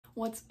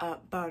What's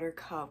up,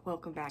 Buttercup?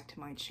 Welcome back to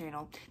my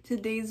channel.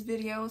 Today's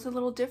video is a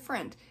little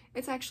different.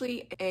 It's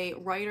actually a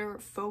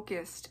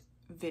writer-focused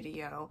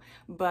video,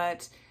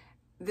 but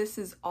this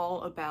is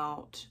all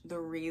about the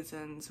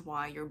reasons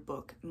why your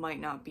book might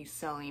not be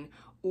selling,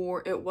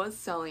 or it was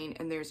selling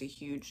and there's a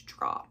huge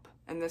drop.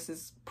 And this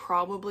is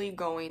probably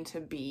going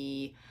to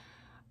be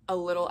a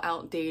little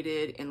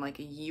outdated in like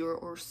a year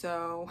or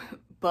so,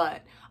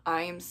 but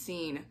I am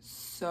seeing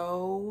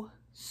so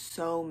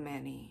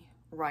many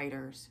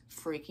writers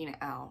freaking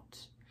out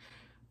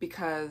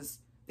because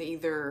they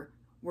either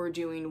were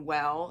doing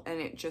well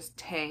and it just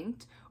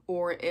tanked,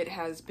 or it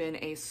has been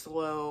a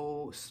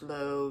slow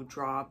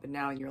drop and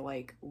now you're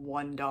like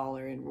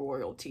 $1 in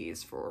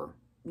royalties for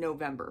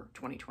November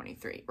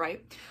 2023,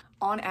 right?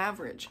 On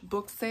average,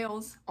 book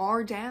sales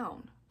are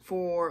down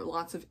for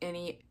lots of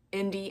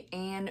indie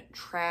and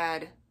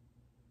trad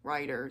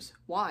writers.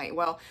 Why?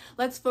 Well,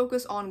 let's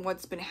focus on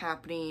what's been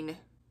happening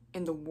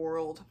in the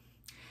world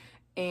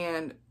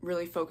and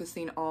really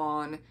focusing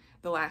on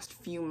the last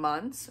few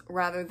months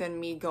rather than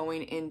me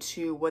going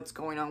into what's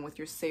going on with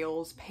your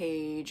sales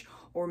page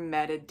or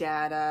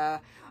metadata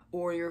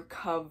or your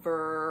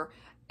cover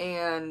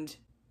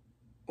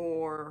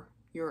or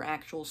your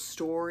actual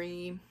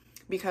story,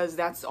 because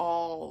that's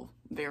all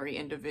very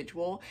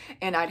individual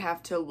and I'd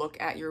have to look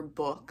at your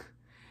book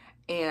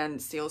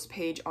and sales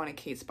page on a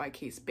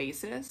case-by-case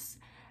basis,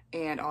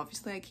 and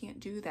obviously I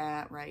can't do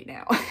that right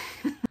now.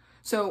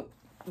 So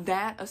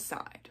that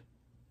aside,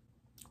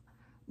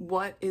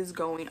 what is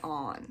going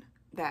on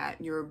that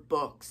your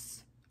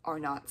books are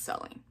not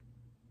selling?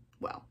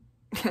 Well,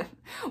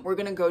 we're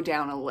gonna go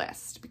down a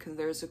list because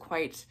there's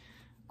quite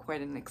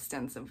an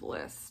extensive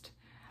list.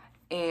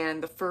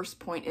 And the first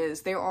point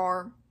is there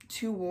are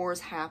two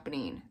wars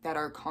happening that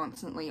are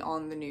constantly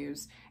on the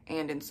news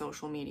and in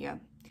social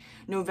media.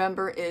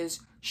 November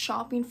is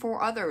shopping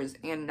for others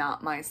and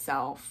not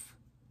myself.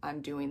 I'm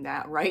doing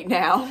that right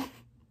now.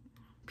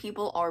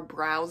 People are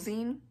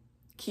browsing,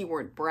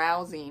 keyword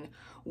browsing,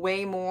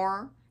 way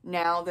more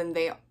now than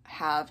they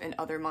have in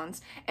other months.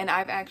 And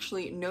I've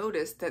actually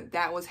noticed that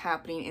that was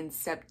happening in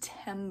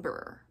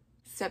September.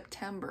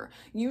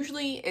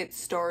 Usually it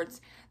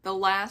starts the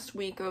last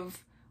week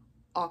of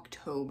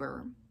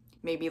October,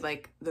 maybe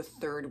like the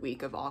third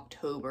week of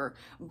October,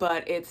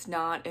 but it's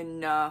not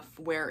enough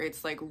where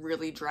it's like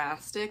really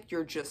drastic.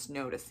 You're just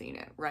noticing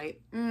it, right?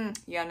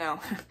 Yeah, no,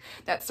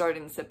 that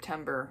started in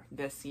September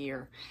this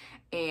year.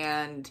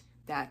 And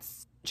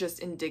that's just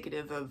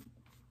indicative of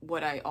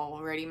what I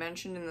already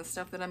mentioned and the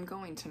stuff that I'm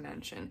going to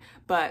mention.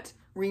 But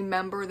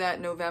remember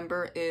that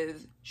November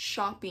is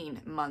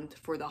shopping month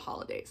for the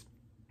holidays.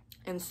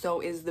 And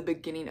so is the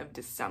beginning of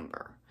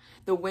December.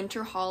 The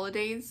winter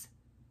holidays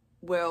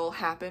will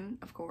happen,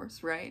 of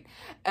course, right?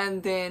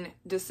 And then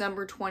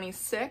December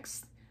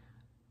 26th,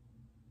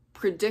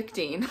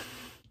 predicting,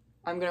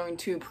 I'm going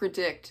to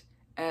predict,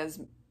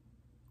 as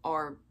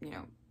are,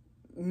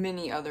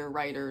 many other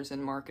writers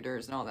and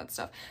marketers and all that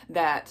stuff,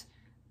 that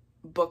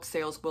book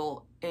sales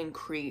will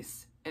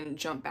increase and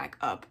jump back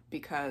up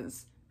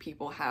because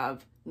people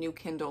have new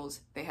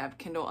Kindles, they have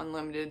Kindle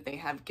Unlimited, they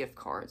have gift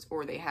cards,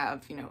 or they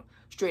have,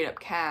 straight up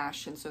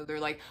cash. And so they're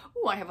like,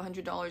 oh, I have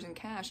 $100 in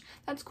cash.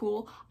 That's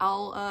cool.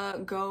 I'll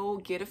go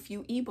get a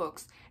few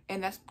ebooks,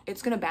 and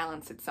it's going to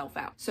balance itself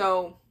out.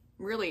 So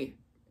really,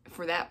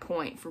 for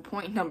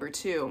point number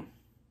 2,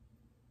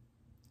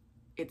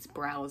 it's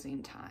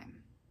browsing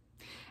time.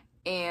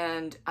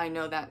 And I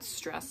know that's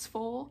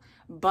stressful,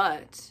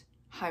 but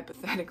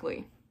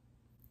hypothetically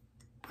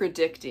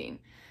predicting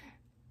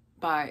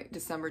by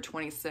December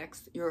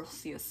 26th, you'll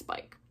see a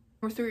spike.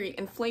 Number 3,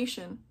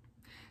 inflation.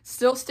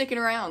 Still sticking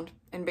around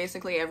in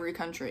basically every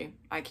country.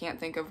 I can't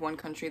think of one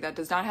country that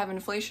does not have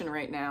inflation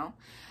right now,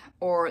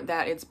 or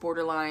that it's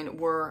borderline,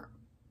 we're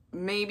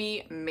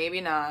maybe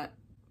not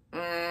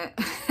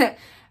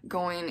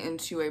going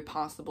into a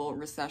possible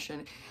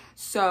recession.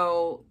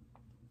 So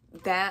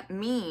that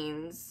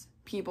means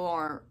people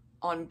are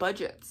on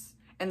budgets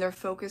and they're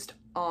focused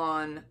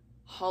on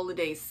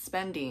holiday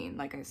spending,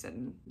 like I said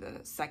in the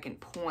second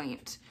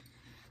point.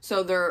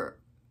 So they're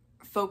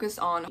focused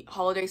on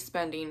holiday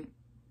spending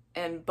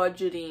and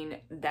budgeting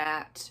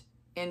that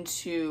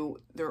into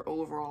their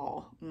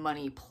overall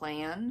money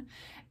plan.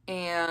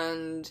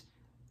 And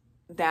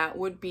that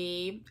would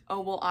be,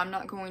 oh, well, I'm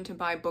not going to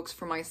buy books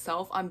for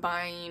myself. I'm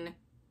buying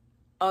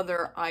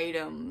other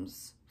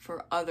items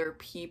for other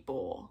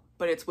people,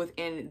 but it's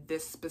within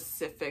this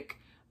specific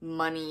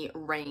money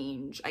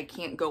range. I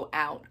can't go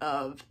out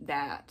of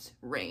that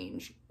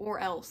range, or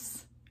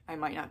else I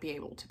might not be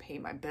able to pay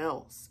my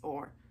bills,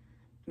 or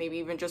maybe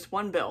even just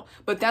one bill.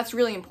 But that's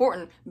really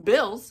important.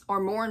 Bills are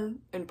more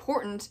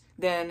important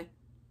than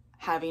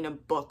having a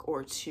book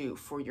or two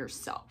for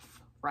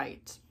yourself,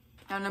 right?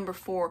 Now, number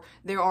 4,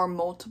 there are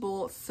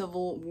multiple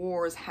civil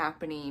wars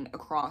happening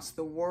across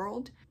the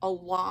world. A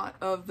lot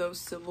of those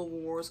civil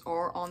wars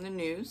are on the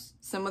news.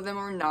 Some of them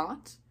are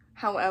not.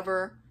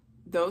 However,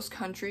 those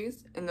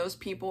countries and those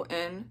people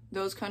in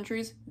those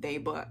countries, they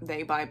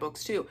buy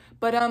books too.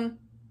 But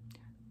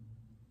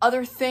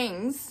other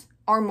things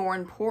are more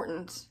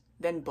important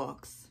than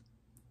books.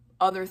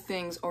 Other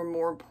things are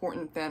more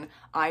important than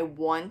I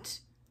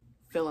want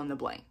fill in the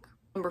blank.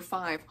 Number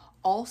 5,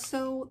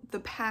 also the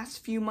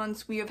past few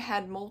months we have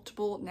had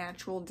multiple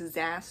natural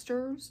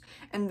disasters,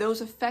 and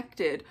those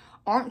affected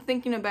aren't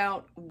thinking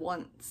about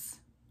wants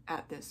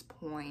at this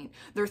point.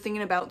 They're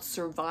thinking about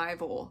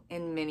survival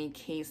in many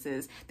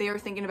cases. They are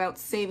thinking about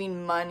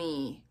saving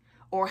money,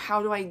 or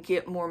how do I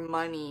get more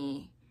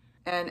money,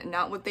 and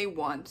not what they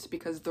want,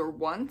 because their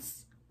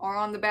wants are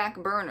on the back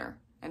burner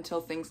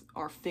until things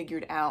are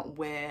figured out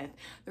with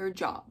their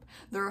job,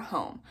 their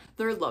home,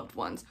 their loved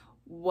ones,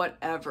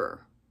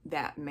 whatever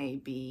that may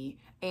be.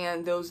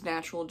 And those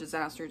natural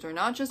disasters are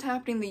not just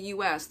happening in the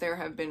US. There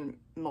have been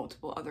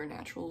multiple other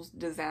natural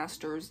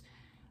disasters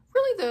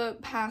really the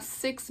past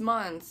 6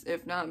 months,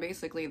 if not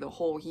basically the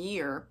whole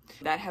year,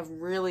 that have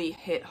really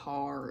hit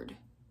hard.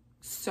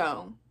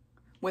 So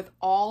with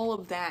all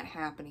of that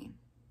happening,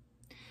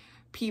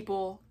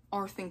 people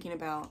are thinking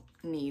about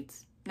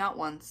needs, not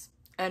wants.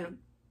 And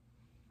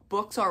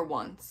books are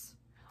wants.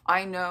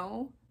 I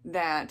know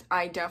that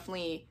I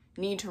definitely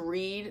need to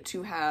read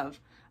to have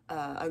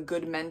a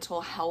good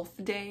mental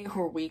health day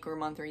or week or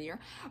month or year.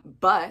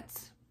 But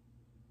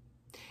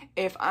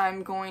if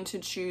I'm going to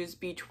choose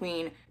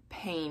between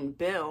paying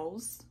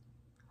bills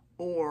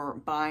or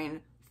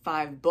buying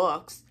 5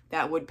 books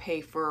that would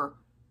pay for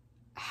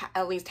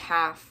at least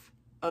half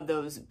of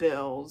those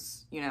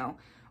bills, you know,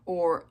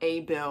 or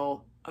a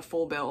bill, a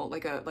full bill,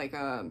 like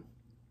a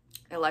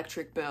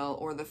electric bill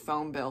or the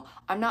phone bill,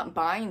 I'm not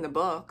buying the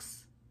books.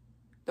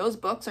 Those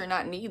books are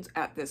not needs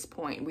at this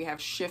point. We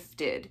have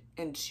shifted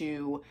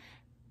into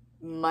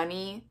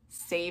money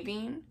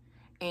saving,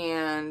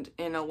 and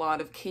in a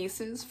lot of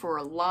cases, for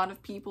a lot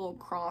of people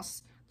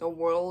across the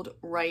world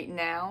right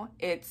now,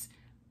 it's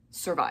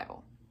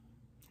survival.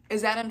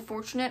 Is that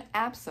unfortunate?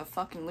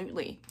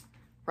 Abso-fucking-lutely,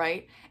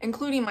 right?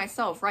 Including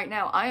myself right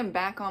now. I am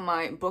back on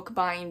my book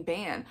buying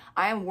ban.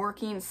 I am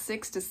working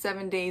 6 to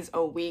 7 days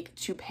a week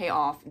to pay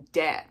off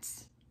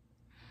debts.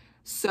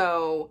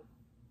 So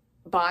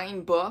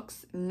buying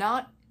books,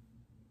 not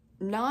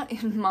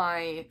in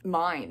my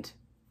mind.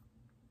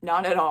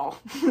 Not at all.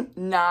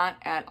 Not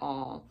at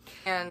all.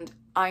 And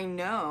I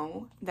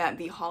know that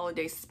the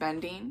holiday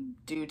spending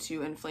due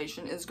to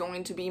inflation is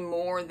going to be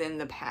more than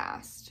the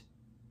past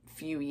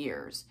few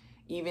years,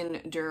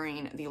 even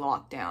during the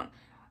lockdown.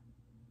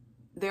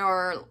 There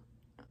are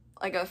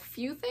like a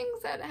few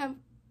things that have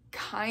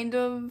kind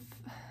of,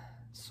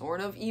 sort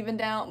of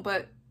evened out,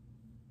 but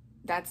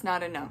that's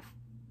not enough.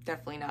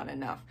 Definitely not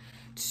enough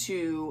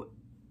to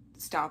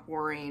stop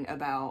worrying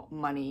about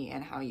money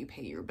and how you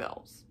pay your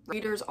bills.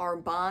 Readers are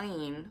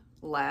buying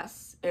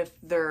less, if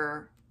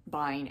they're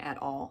buying at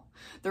all.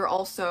 They're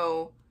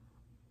also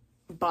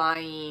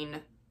buying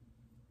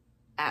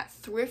at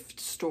thrift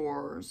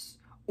stores,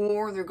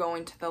 or they're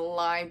going to the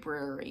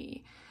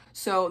library.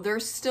 So they're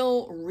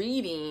still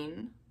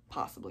reading,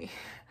 possibly,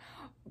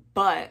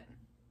 but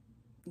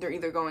they're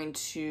either going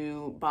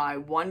to buy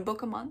 1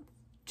 book a month,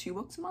 2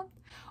 books a month,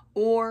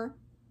 or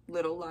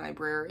little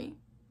library,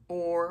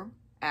 or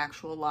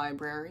actual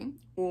library,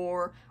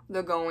 or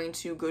they're going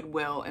to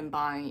Goodwill and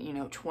buying, you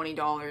know,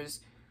 $20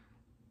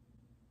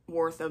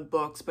 worth of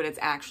books, but it's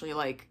actually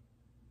like,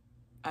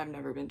 I've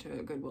never been to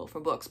a Goodwill for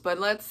books, but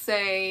let's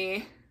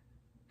say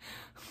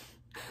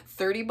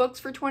 30 books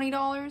for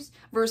 $20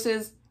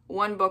 versus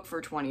 1 book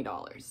for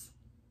 $20.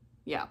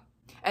 Yeah.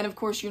 And of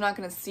course, you're not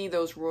going to see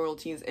those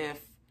royalties if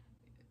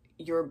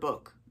your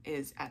book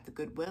is at the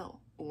Goodwill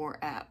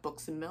or at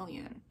Books A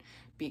Million,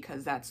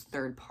 because that's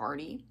third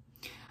party.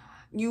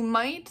 You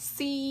might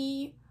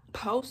see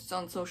posts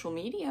on social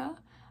media,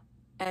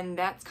 and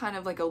that's kind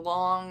of like a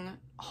long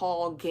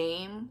haul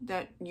game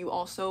that you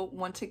also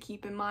want to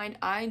keep in mind.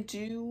 I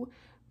do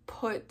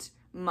put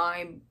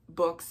my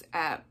books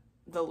at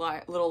the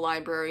little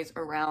libraries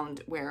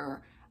around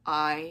where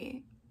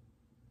I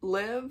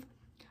live.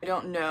 I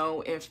don't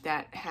know if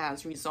that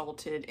has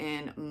resulted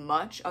in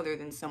much other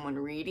than someone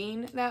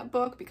reading that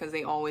book, because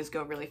they always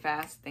go really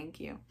fast.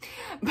 Thank you.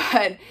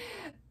 But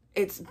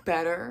it's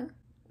better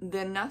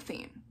than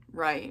nothing,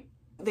 right?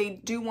 They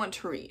do want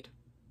to read.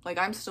 Like,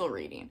 I'm still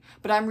reading,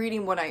 but I'm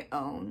reading what I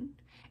own,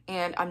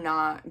 and I'm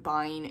not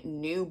buying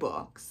new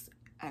books.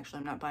 Actually,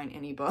 I'm not buying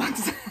any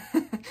books.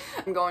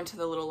 I'm going to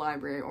the little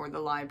library,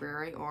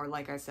 or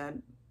like I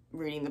said,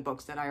 reading the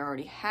books that I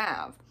already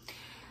have.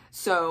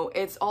 So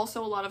it's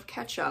also a lot of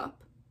catch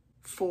up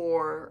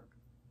for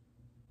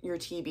your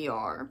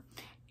TBR,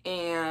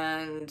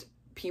 and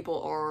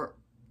people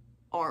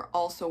are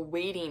also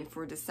waiting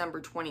for December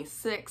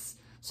 26th.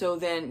 So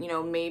then, you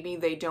know, maybe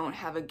they don't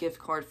have a gift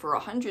card for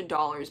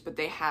 $100, but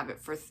they have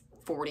it for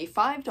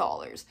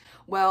 $45.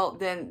 Well,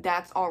 then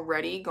that's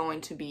already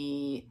going to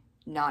be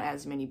not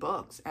as many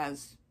books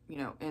as, you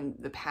know, in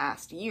the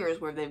past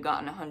years where they've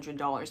gotten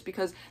 $100,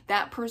 because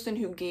that person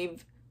who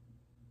gave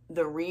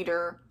the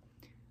reader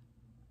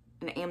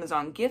an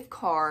Amazon gift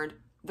card,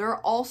 they're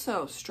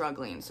also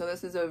struggling. So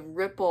this is a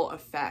ripple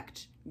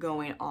effect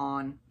going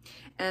on.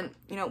 And,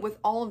 you know, with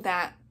all of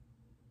that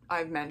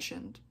I've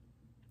mentioned,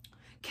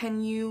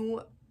 Can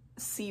you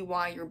see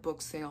why your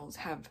book sales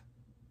have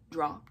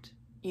dropped?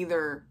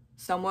 Either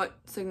somewhat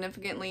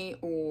significantly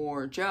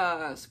or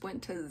just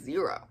went to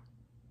zero.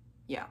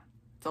 Yeah,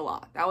 it's a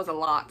lot. That was a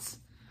lot.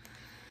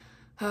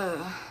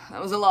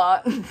 That was a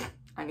lot.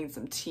 I need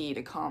some tea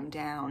to calm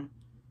down.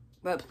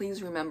 But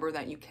please remember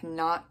that you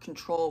cannot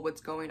control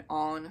what's going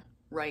on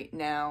right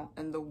now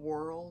in the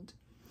world.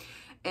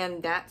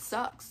 And that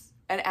sucks.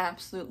 It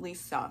absolutely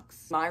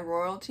sucks. My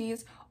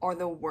royalties are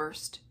the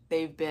worst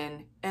they've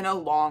been in a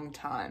long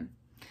time.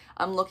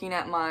 I'm looking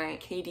at my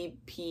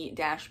KDP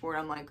dashboard.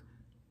 I'm like,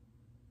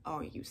 oh,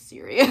 are you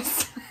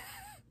serious?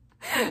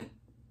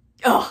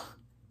 Ugh.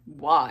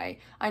 Why?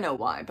 I know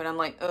why, but I'm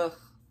like, ugh.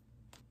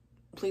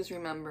 Please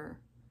remember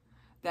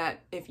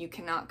that if you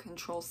cannot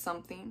control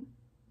something,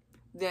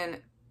 then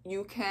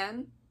you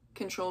can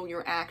control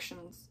your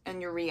actions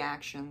and your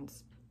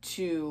reactions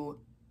to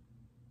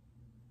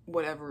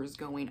whatever is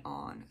going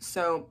on.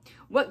 So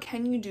what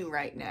can you do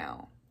right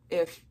now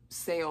if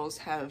sales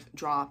have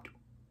dropped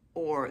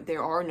or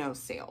there are no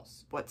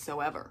sales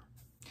whatsoever?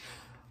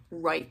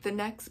 Write the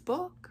next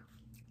book.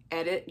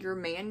 Edit your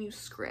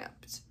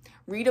manuscript.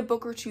 Read a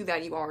book or two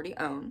that you already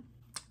own.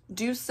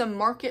 Do some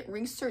market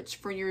research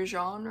for your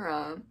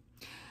genre.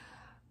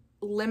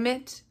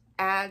 Limit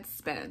ad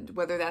spend,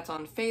 whether that's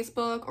on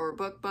Facebook or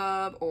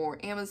BookBub or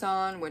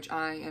Amazon, which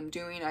I am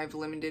doing. I've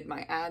limited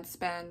my ad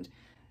spend.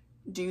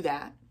 Do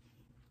that.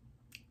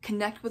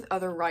 Connect with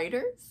other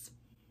writers.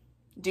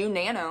 Do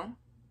Nano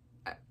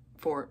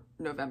for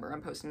November.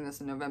 I'm posting this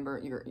in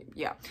November.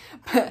 Yeah.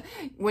 But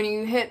when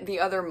you hit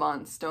the other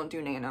months, don't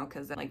do Nano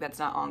because that's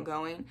not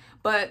ongoing.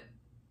 But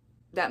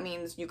that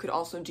means you could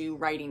also do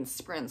writing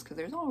sprints because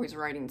there's always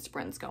writing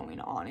sprints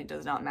going on. It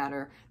does not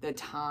matter the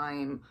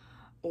time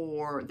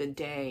or the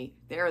day.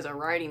 There is a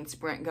writing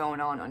sprint going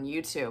on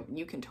YouTube.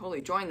 You can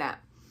totally join that.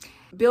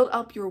 Build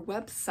up your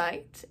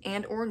website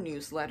and or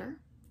newsletter.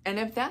 And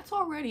if that's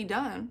already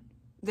done,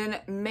 then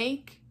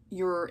make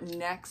your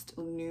next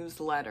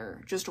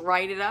newsletter. Just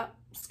write it up,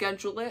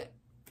 schedule it,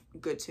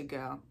 good to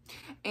go.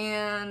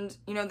 And,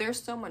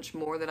 there's so much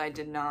more that I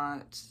did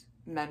not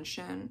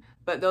mention,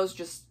 but those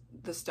just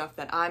the stuff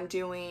that I'm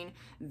doing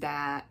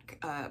that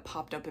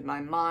popped up in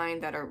my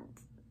mind that are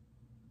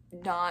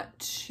not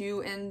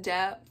too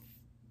in-depth.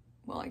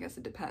 Well, I guess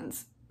it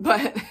depends.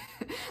 But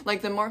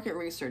like the market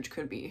research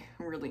could be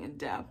really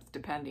in-depth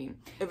depending.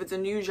 If it's a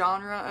new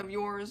genre of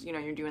yours,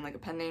 you're doing like a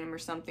pen name or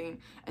something,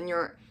 and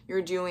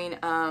you're doing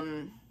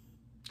World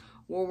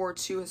War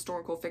II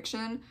historical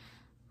fiction,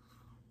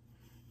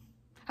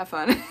 have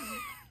fun.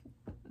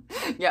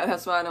 Yeah,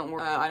 that's why I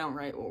don't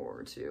write World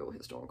War II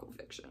historical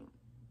fiction.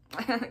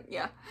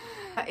 Yeah,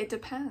 it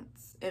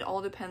depends. It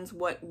all depends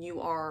what you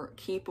are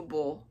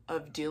capable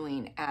of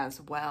doing as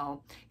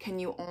well. Can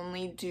you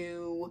only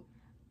do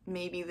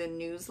maybe the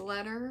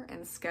newsletter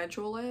and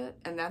schedule it,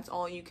 and that's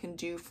all you can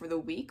do for the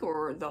week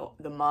or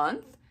the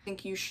month? I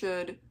think you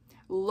should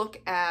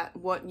look at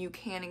what you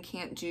can and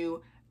can't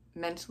do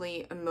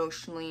mentally,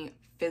 emotionally,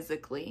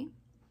 physically,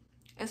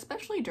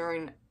 especially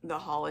during the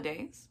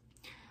holidays,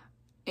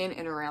 in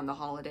and around the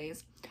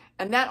holidays.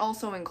 And that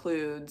also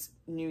includes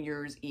New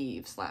Year's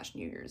Eve /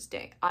 New Year's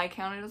Day. I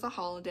count it as a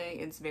holiday.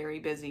 It's very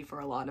busy for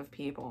a lot of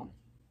people.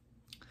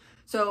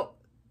 So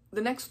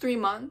the next 3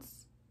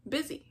 months,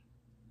 busy.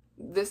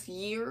 This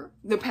year,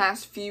 the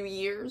past few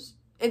years,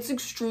 it's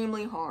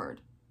extremely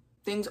hard.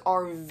 Things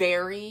are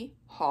very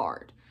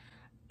hard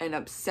and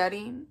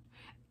upsetting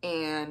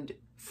and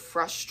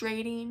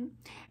frustrating.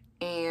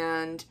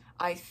 And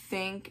I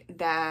think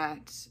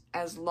that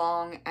as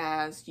long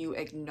as you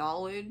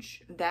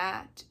acknowledge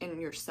that in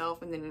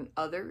yourself and then in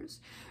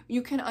others,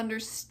 you can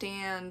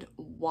understand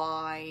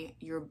why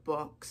your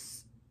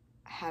books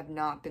have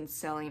not been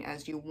selling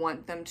as you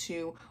want them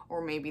to,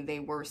 or maybe they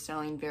were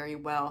selling very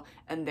well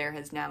and there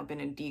has now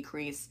been a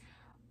decrease,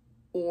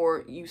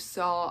 or you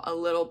saw a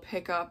little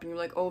pickup and you're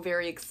like, oh,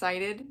 very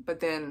excited, but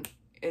then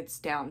it's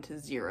down to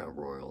 0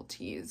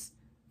 royalties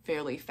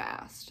fairly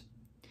fast.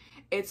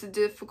 It's a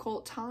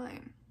difficult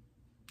time.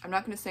 I'm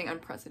not going to say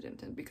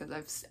unprecedented because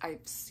I've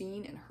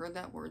seen and heard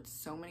that word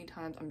so many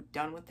times. I'm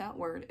done with that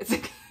word.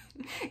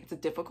 It's a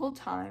difficult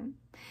time.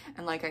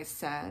 And like I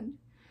said,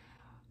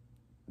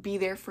 be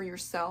there for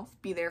yourself,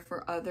 be there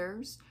for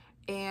others,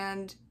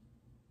 and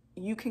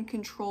you can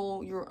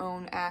control your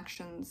own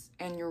actions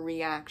and your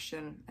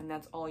reaction, and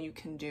that's all you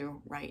can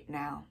do right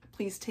now.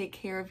 Please take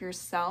care of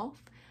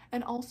yourself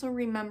and also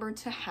remember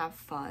to have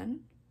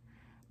fun.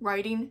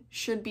 Writing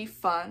should be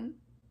fun.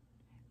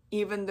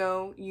 Even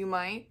though you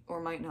might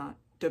or might not,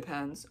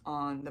 depends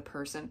on the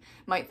person,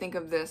 might think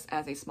of this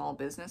as a small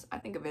business. I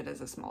think of it as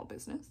a small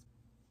business.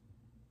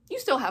 You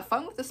still have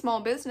fun with a small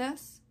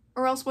business,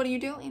 or else what are you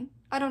doing?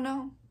 I don't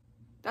know.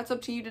 That's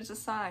up to you to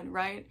decide,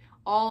 right?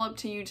 All up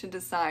to you to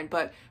decide,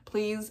 but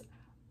please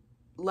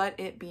let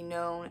it be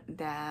known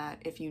that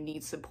if you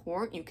need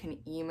support, you can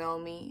email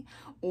me,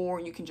 or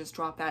you can just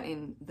drop that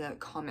in the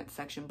comment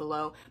section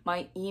below.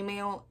 My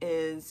email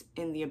is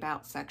in the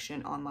About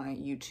section on my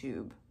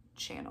YouTube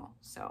channel.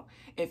 So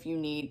if you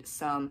need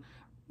some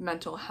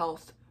mental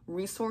health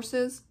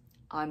resources,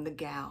 I'm the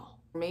gal.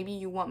 Maybe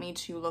you want me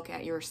to look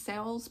at your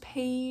sales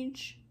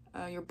page,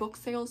 your book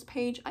sales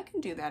page. I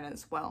can do that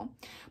as well.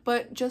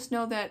 But just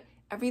know that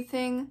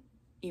everything,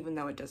 even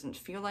though it doesn't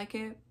feel like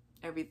it,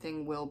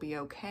 everything will be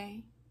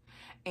okay.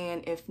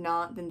 And if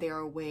not, then there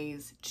are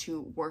ways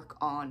to work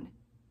on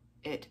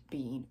it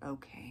being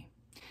okay.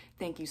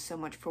 Thank you so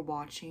much for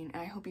watching.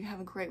 I hope you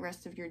have a great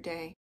rest of your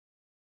day.